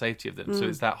like the safety of them. So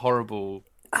it's that horrible,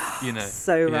 you know.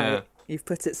 So right. You've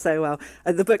put it so well.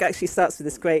 The book actually starts with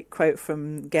this great quote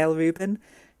from Gail Rubin,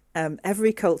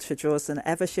 Every culture draws an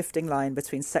ever-shifting line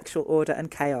between sexual order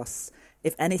and chaos.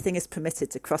 If anything is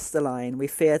permitted to cross the line, we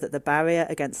fear that the barrier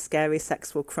against scary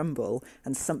sex will crumble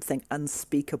and something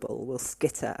unspeakable will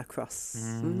skitter across.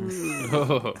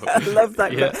 I love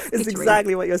that. Yeah. It's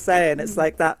exactly what you're saying. It's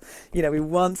like that, we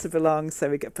want to belong, so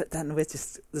we get, but then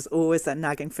there's always that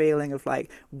nagging feeling of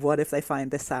like, what if they find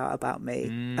this out about me?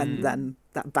 And then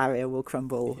that barrier will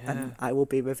crumble and I will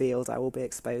be revealed, I will be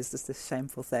exposed as this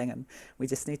shameful thing. And we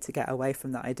just need to get away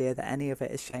from that idea that any of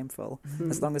it is shameful.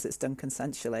 As long as it's done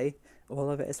consensually, all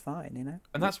of it is fine,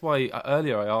 And that's why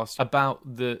earlier I asked about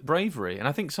the bravery. And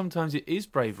I think sometimes it is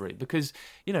bravery because,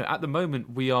 at the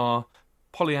moment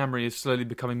polyamory is slowly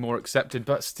becoming more accepted,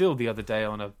 but still the other day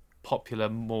on a popular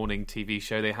morning TV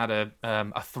show, they had a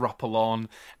throuple on,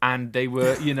 and they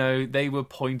were, they were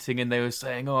pointing and they were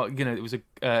saying,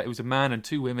 it was a man and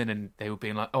two women, and they were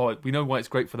being like, oh, we know why it's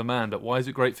great for the man, but why is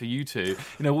it great for you two?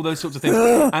 All those sorts of things.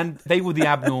 And they were the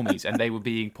abnormies, and they were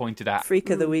being pointed at. Freak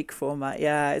of the week format,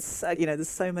 yeah. It's there's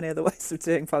so many other ways of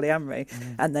doing polyamory,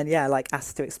 and then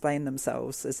asked to explain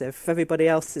themselves as if everybody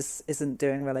else isn't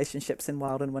doing relationships in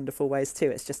wild and wonderful ways too.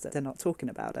 It's just that they're not talking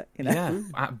about it. Yeah.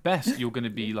 At best, you're going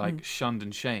to be like shunned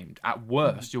and shamed. At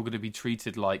worst, you're going to be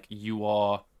treated like you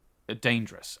are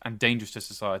dangerous to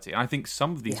society. And I think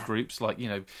some of these groups, like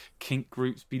kink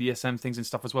groups, BDSM things and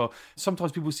stuff as well,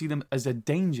 sometimes people see them as a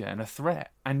danger and a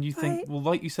threat, and you think, well,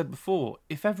 like you said before,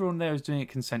 if everyone there is doing it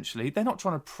consensually, they're not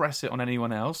trying to press it on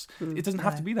anyone else. It doesn't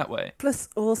have to be that way. Plus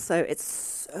also it's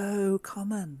so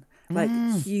common. Like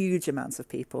huge amounts of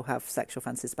people have sexual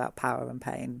fantasies about power and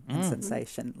pain and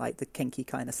sensation, like the kinky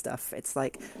kind of stuff. It's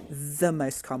like the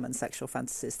most common sexual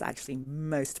fantasies that actually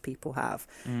most people have.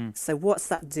 So what's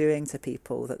that doing to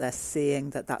people that they're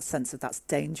seeing that sense of that's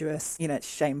dangerous? It's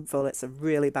shameful. It's a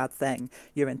really bad thing.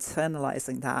 You're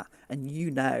internalizing that, and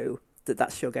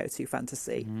that's your go-to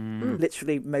fantasy.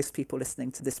 Literally, most people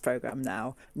listening to this program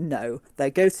now know their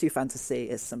go-to fantasy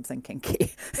is something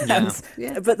kinky.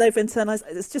 But they've internalized.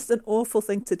 It's just an awful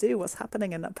thing to do. What's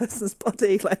happening in that person's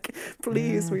body? Like,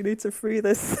 please, we need to free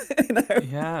this.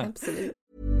 Yeah, absolutely.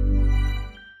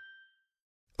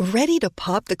 Ready to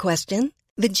pop the question?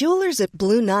 The jewelers at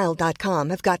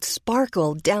BlueNile.com have got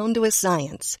sparkle down to a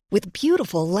science with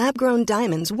beautiful lab-grown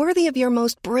diamonds worthy of your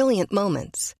most brilliant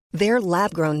moments. Their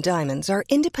lab-grown diamonds are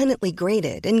independently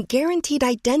graded and guaranteed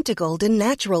identical to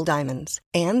natural diamonds,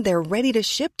 and they're ready to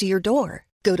ship to your door.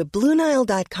 Go to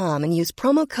BlueNile.com and use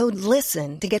promo code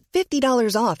LISTEN to get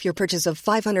 $50 off your purchase of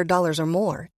 $500 or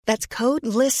more. That's code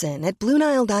LISTEN at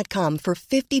BlueNile.com for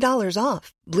 $50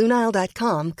 off.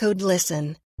 BlueNile.com, code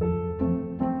LISTEN.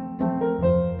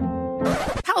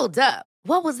 Hold up.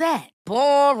 What was that?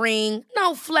 Boring.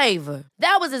 No flavor.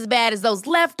 That was as bad as those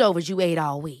leftovers you ate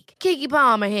all week. Keke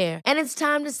Palmer here, and it's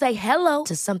time to say hello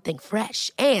to something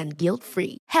fresh and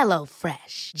guilt-free. Hello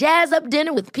Fresh. Jazz up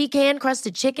dinner with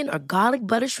pecan-crusted chicken or garlic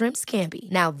butter shrimp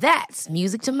scampi. Now that's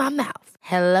music to my mouth.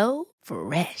 Hello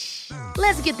Fresh.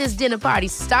 Let's get this dinner party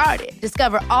started.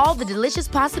 Discover all the delicious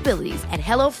possibilities at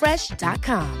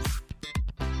HelloFresh.com.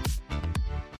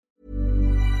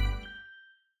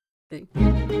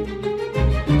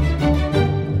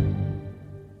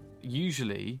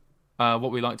 Usually,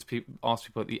 what we like to ask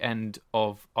people at the end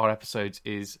of our episodes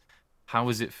is, how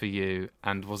was it for you,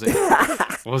 and was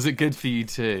it good for you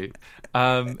too?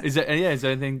 Is there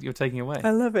anything you're taking away?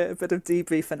 I love it. A bit of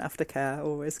debrief and aftercare,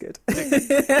 always good.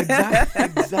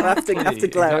 Exactly.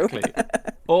 Afterglow.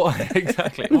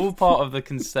 Exactly. All part of the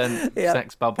consent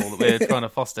sex bubble that we're trying to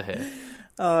foster here.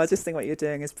 Oh, I just think what you're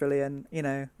doing is brilliant,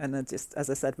 and then just, as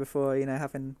I said before,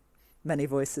 having many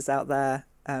voices out there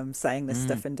saying this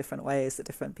stuff in different ways that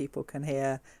different people can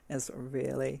hear is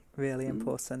really, really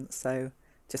important. So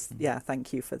just,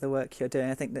 thank you for the work you're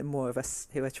doing. I think that more of us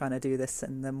who are trying to do this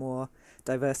in the more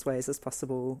diverse ways as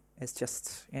possible is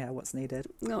just, what's needed.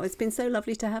 Oh, it's been so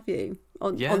lovely to have you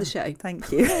on the show.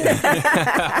 Thank you.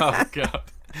 Oh, God.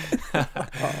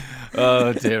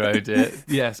 Oh dear.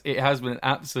 Yes, it has been an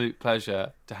absolute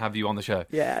pleasure to have you on the show.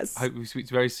 Yes. I hope we speak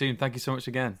very soon. Thank you so much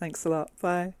again. Thanks a lot.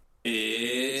 Bye.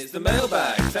 It's the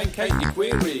mailbag. Send Kate your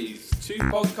queries to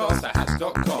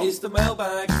podcast@hatch.com. It's the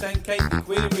mailbag. Send Kate your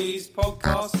queries.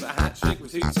 Podcast@hatch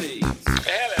with 2 T's.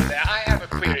 Hello there. I have a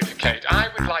query for Kate. I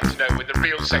would like to know when the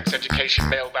real sex education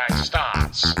mailbag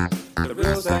starts. The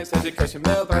real sex education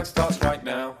mailbag starts right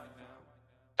now.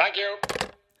 Thank you.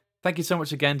 Thank you so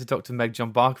much again to Dr.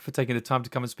 Meg-John Barker for taking the time to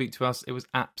come and speak to us. It was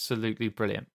absolutely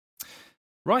brilliant.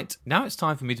 Right, now it's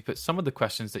time for me to put some of the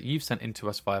questions that you've sent in to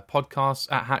us via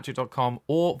podcasts@hatchet.com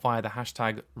or via the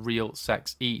hashtag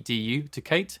RealSexEDU to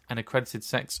Kate, an accredited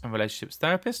sex and relationships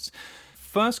therapist.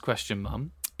 First question,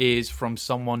 Mum, is from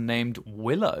someone named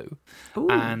Willow. Ooh.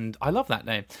 And I love that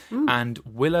name. And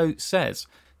Willow says,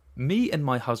 me and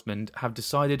my husband have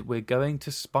decided we're going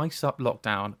to spice up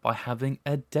lockdown by having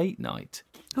a date night.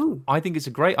 Oh. I think it's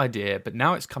a great idea, but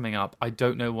now it's coming up, I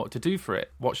don't know what to do for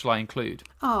it. What shall I include?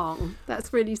 Oh,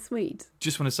 that's really sweet.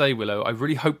 Just want to say, Willow, I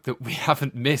really hope that we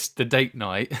haven't missed the date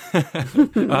night.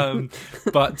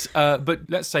 But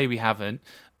let's say we haven't.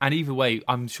 And either way,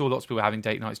 I'm sure lots of people are having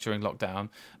date nights during lockdown.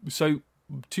 So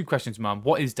 2 questions, Mum.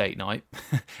 What is date night?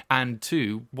 And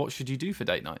 2, what should you do for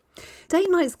date night? Date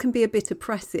nights can be a bit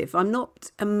oppressive. I'm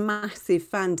not a massive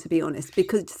fan, to be honest,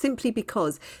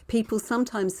 because people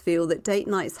sometimes feel that date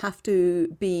nights have to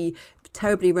be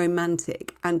terribly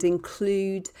romantic and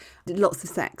include lots of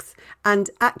sex. And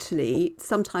actually,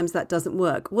 sometimes that doesn't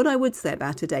work. What I would say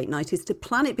about a date night is to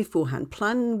plan it beforehand,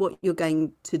 plan what you're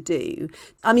going to do.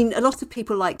 I mean, a lot of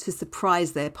people like to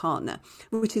surprise their partner,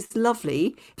 which is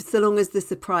lovely, so long as the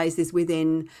surprise is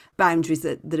within boundaries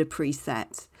that are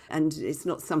preset. And it's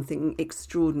not something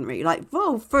extraordinary, like,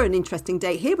 well, for an interesting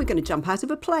date here, we're going to jump out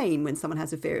of a plane when someone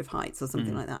has a fear of heights or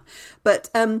something like that. But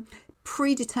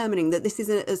predetermining that this is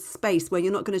a space where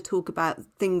you're not going to talk about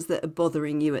things that are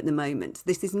bothering you at the moment.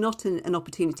 This is not an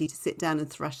opportunity to sit down and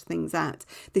thrash things out.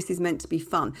 This is meant to be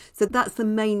fun. So that's the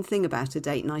main thing about a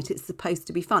date night. It's supposed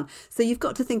to be fun. So you've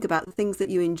got to think about the things that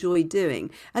you enjoy doing.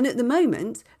 And at the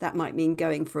moment, that might mean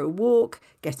going for a walk,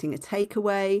 getting a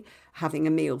takeaway, having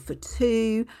a meal for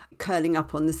 2, curling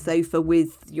up on the sofa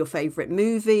with your favourite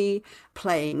movie,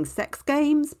 playing sex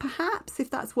games, perhaps, if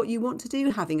that's what you want to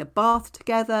do, having a bath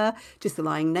together, just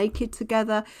lying naked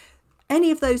together.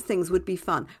 Any of those things would be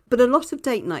fun. But a lot of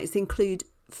date nights include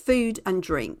food and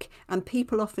drink, and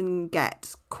people often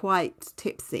get quite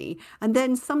tipsy. And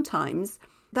then sometimes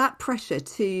that pressure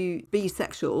to be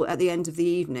sexual at the end of the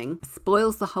evening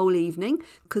spoils the whole evening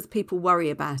because people worry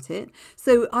about it.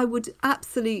 So I would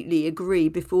absolutely agree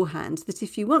beforehand that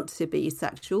if you want to be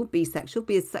sexual, be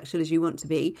as sexual as you want to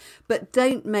be, but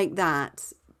don't make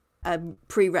that a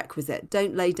prerequisite.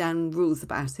 Don't lay down rules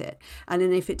about it. And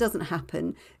then if it doesn't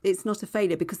happen, it's not a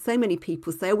failure, because so many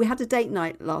people say, oh, we had a date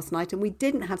night last night and we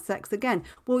didn't have sex again.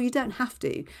 Well, you don't have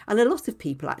to. And a lot of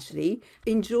people actually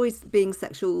enjoy being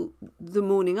sexual the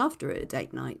morning after a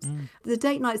date night. The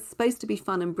date night's supposed to be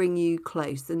fun and bring you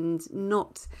close and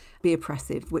not be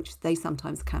oppressive, which they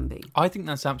sometimes can be. I think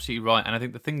that's absolutely right. And I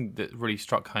think the thing that really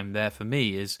struck home there for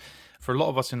me is, for a lot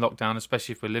of us in lockdown,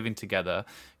 especially if we're living together,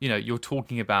 you know, you're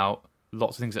talking about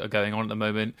lots of things that are going on at the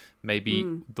moment, maybe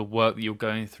the work that you're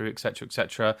going through, etc.,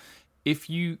 etc. If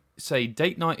you say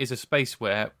date night is a space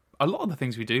where a lot of the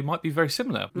things we do might be very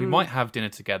similar. We might have dinner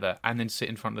together and then sit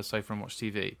in front of the sofa and watch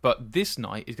TV. But this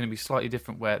night is going to be slightly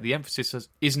different, where the emphasis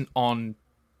isn't on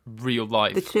real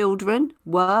life. The children,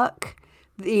 work,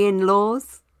 the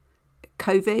in-laws,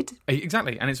 COVID.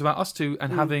 Exactly. And it's about us two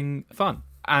and having fun.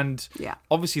 And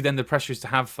obviously then the pressure is to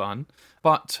have fun.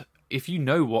 But if you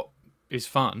know what is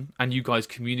fun and you guys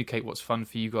communicate what's fun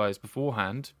for you guys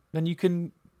beforehand, then you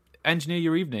can engineer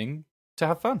your evening to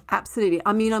have fun. Absolutely.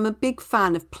 I mean, I'm a big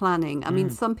fan of planning. I mean,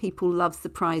 some people love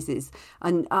surprises,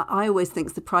 and I always think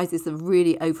surprises are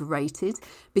really overrated,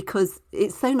 because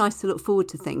it's so nice to look forward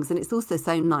to things, and it's also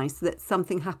so nice that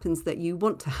something happens that you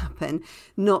want to happen,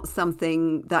 not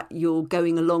something that you're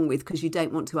going along with because you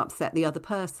don't want to upset the other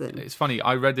person. It's funny,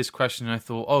 I read this question and I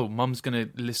thought, oh, Mum's going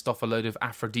to list off a load of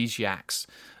aphrodisiacs.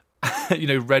 You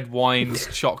know, red wines,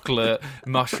 chocolate,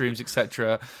 mushrooms,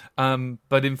 etc.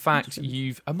 But in fact,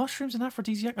 are mushrooms an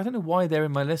aphrodisiac? I don't know why they're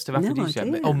in my list of aphrodisiac.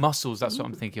 No idea. Oh, mussels, that's what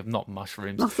I'm thinking of, not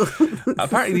mushrooms.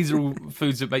 Apparently these are all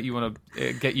foods that make you want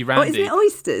to get you roundy. Isn't it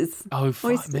oysters? Oh,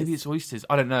 oysters. Maybe it's oysters.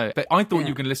 I don't know. But I thought you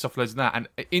were going to list off loads of that, and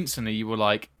instantly you were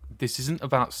like, this isn't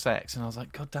about sex. And I was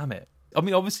like, God damn it. I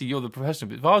mean, obviously you're the professional,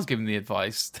 but if I was giving the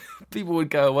advice, people would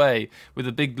go away with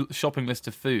a big shopping list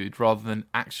of food rather than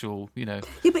actual, you know.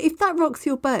 Yeah, but if that rocks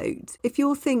your boat, if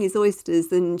your thing is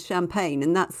oysters and champagne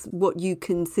and that's what you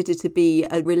consider to be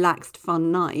a relaxed,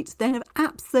 fun night, then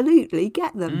absolutely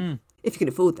get them. If you can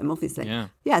afford them, obviously.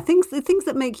 Yeah, things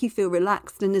that make you feel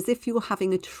relaxed and as if you're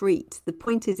having a treat. The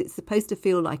point is, it's supposed to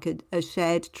feel like a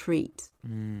shared treat.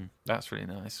 That's really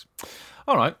nice.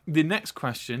 All right, the next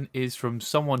question is from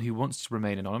someone who wants to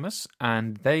remain anonymous,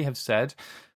 and they have said,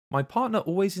 my partner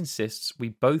always insists we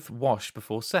both wash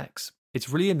before sex. It's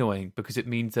really annoying because it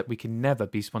means that we can never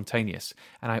be spontaneous,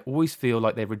 and I always feel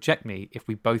like they reject me if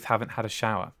we both haven't had a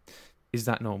shower. Is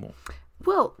that normal?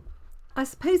 Well, I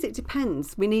suppose it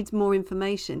depends. We need more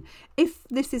information. If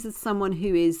this is someone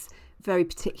who is very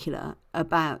particular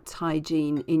about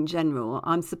hygiene in general,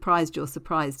 I'm surprised you're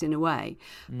surprised in a way.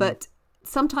 But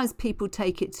sometimes people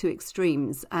take it to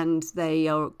extremes and they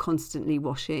are constantly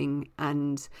washing,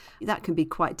 and that can be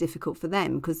quite difficult for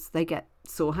them because they get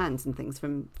sore hands and things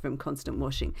from constant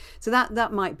washing. So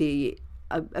that might be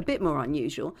a bit more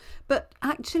unusual. But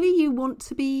actually you want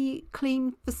to be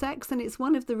clean for sex, and it's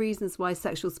one of the reasons why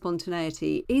sexual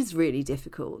spontaneity is really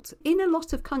difficult. In a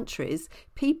lot of countries,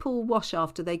 people wash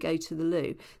after they go to the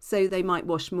loo, so they might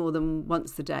wash more than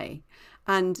once a day.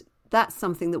 And that's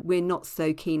something that we're not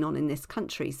so keen on in this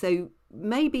country. So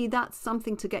maybe that's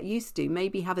something to get used to.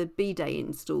 Maybe have a bidet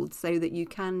installed so that you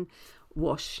can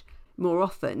wash more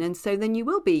often, and so then you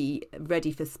will be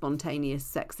ready for spontaneous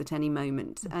sex at any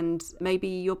moment, and maybe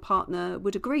your partner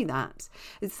would agree. That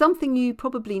it's something you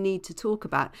probably need to talk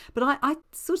about. But I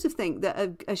sort of think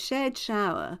that a shared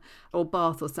shower or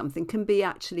bath or something can be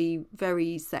actually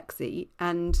very sexy,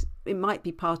 and it might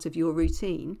be part of your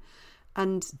routine,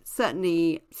 and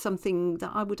certainly something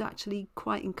that I would actually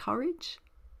quite encourage.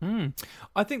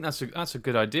 I think that's a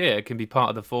good idea. It can be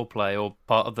part of the foreplay or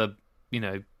part of the,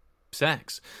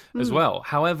 sex as well.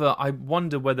 However, I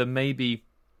wonder whether maybe,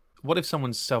 what if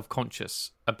someone's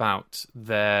self-conscious about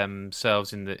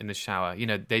themselves in the shower?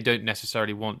 They don't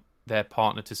necessarily want their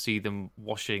partner to see them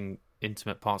washing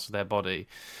intimate parts of their body.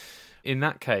 In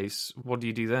that case, what do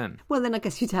you do then? Well, then I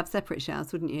guess you'd have separate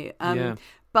showers, wouldn't you? Yeah.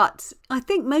 But I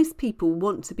think most people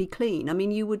want to be clean. I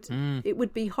mean, it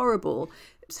would be horrible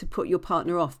to put your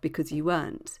partner off because you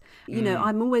weren't.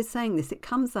 I'm always saying this, it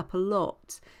comes up a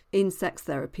lot in sex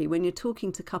therapy. When you're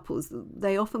talking to couples,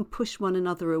 they often push one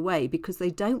another away because they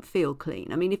don't feel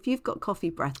clean. I mean, if you've got coffee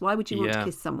breath, why would you want to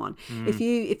kiss someone? If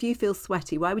you feel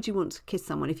sweaty, why would you want to kiss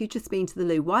someone? If you've just been to the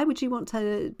loo, why would you want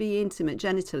to be intimate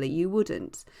genitally? You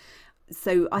wouldn't.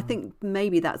 So I think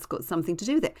maybe that's got something to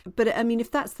do with it. But I mean,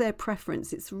 if that's their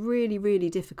preference, it's really, really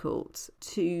difficult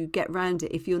to get round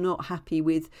it if you're not happy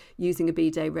with using a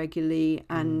bidet regularly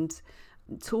and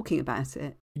talking about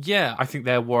it. Yeah, I think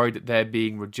they're worried that they're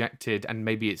being rejected and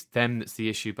maybe it's them that's the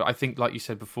issue. But I think, like you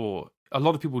said before, a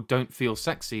lot of people don't feel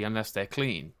sexy unless they're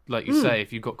clean. Like you say,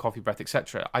 if you've got coffee breath,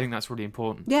 etc. I think that's really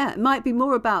important. Yeah, it might be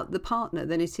more about the partner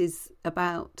than it is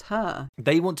about her.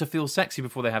 They want to feel sexy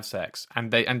before they have sex,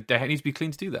 and they need to be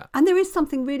clean to do that. And there is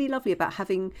something really lovely about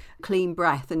having clean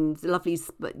breath and lovely,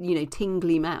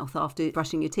 tingly mouth after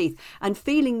brushing your teeth, and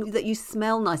feeling that you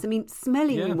smell nice. I mean,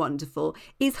 smelling wonderful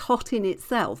is hot in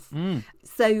itself.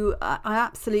 So I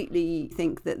absolutely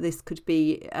think that this could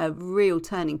be a real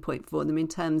turning point for them in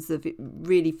terms of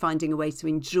really finding a way to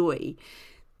enjoy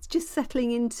just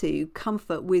settling into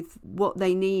comfort with what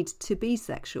they need to be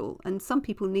sexual. And some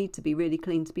people need to be really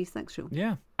clean to be sexual.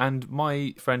 Yeah. And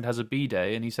my friend has a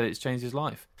bidet and he said it's changed his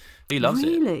life. He loves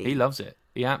it. He loves it.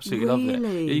 He absolutely loves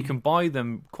it. You can buy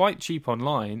them quite cheap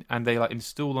online and they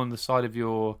install on the side of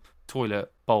your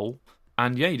toilet bowl.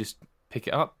 And you just pick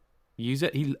it up, use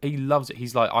it. He loves it.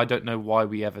 He's like, I don't know why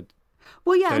we ever...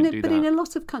 Well, yeah, but in a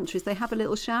lot of countries they have a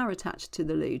little shower attached to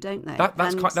the loo, don't they?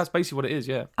 That's basically what it is,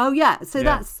 yeah. Oh, yeah. So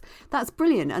that's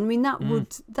brilliant. I mean, that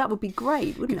would be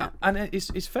great, wouldn't it? And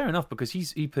it's fair enough because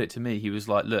he put it to me. He was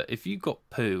like, "Look, if you got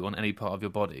poo on any part of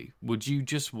your body, would you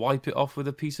just wipe it off with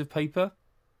a piece of paper?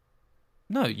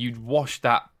 No, you'd wash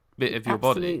that bit of your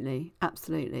body.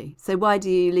 Absolutely. So why do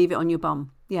you leave it on your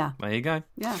bum? Yeah. There you go.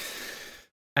 Yeah.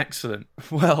 Excellent.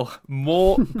 Well,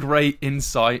 more great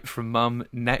insight from Mum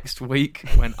next week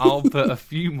when I'll put a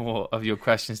few more of your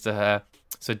questions to her.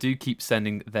 So do keep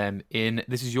sending them in.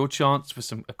 This is your chance for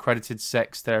some accredited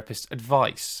sex therapist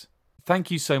advice. Thank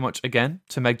you so much again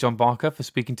to Meg-John Barker for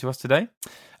speaking to us today.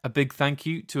 A big thank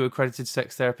you to accredited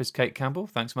sex therapist Kate Campbell.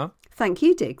 Thanks, Mum. Thank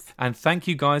you, Diggs. And thank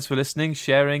you guys for listening,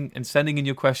 sharing and sending in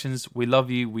your questions. We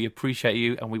love you, we appreciate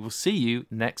you, and we will see you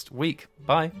next week.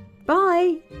 Bye.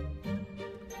 Bye.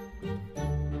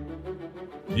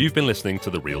 You've been listening to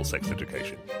The Real Sex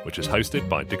Education, which is hosted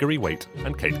by Diggory Waite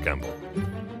and Kate Campbell.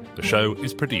 The show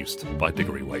is produced by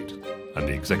Diggory Waite, and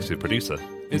the executive producer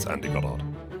is Andy Goddard.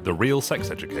 The Real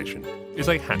Sex Education is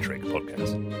a hat-trick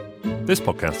podcast. This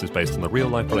podcast is based on the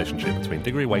real-life relationship between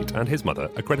Diggory Waite and his mother,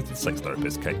 accredited sex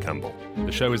therapist Kate Campbell.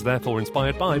 The show is therefore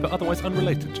inspired by, but otherwise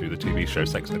unrelated to, the TV show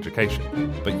Sex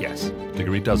Education. But yes,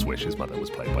 Diggory does wish his mother was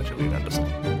played by Gillian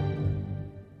Anderson.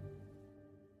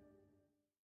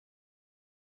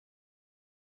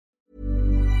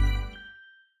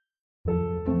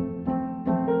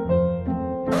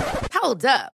 Hold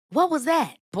up. What was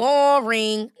that?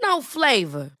 Boring. No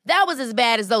flavor. That was as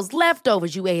bad as those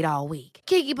leftovers you ate all week.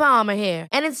 Keke Palmer here,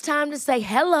 and it's time to say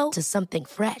hello to something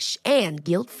fresh and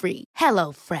guilt-free.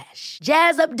 Hello Fresh.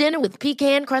 Jazz up dinner with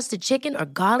pecan-crusted chicken or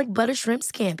garlic butter shrimp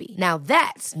scampi. Now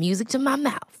that's music to my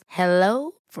mouth.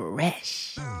 Hello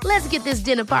Fresh. Let's get this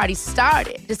dinner party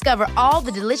started. Discover all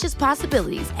the delicious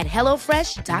possibilities at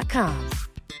HelloFresh.com.